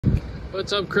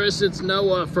What's up, Chris? It's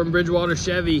Noah from Bridgewater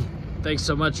Chevy. Thanks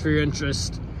so much for your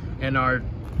interest in our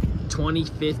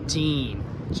 2015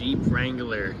 Jeep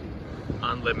Wrangler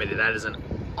Unlimited. That is an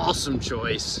awesome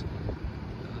choice.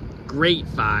 Great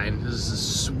find. This is a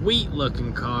sweet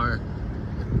looking car.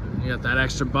 You got that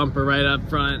extra bumper right up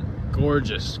front.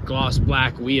 Gorgeous gloss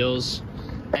black wheels.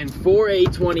 And for a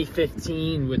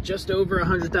 2015 with just over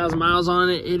 100,000 miles on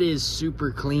it, it is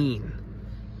super clean.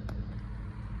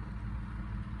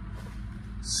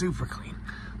 Super clean.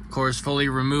 Of course, fully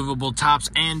removable tops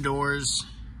and doors.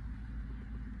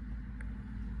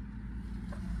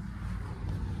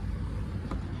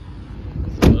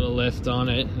 A little lift on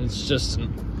it. It's just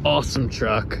an awesome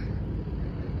truck.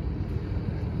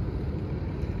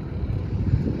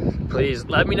 Please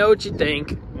let me know what you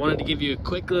think. Wanted to give you a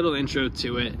quick little intro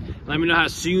to it. Let me know how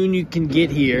soon you can get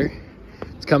here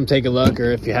to come take a look,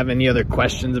 or if you have any other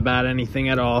questions about anything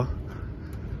at all.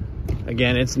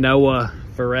 Again, it's Noah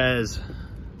Ferez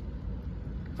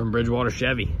from Bridgewater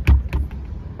Chevy.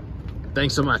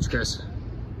 Thanks so much, Chris.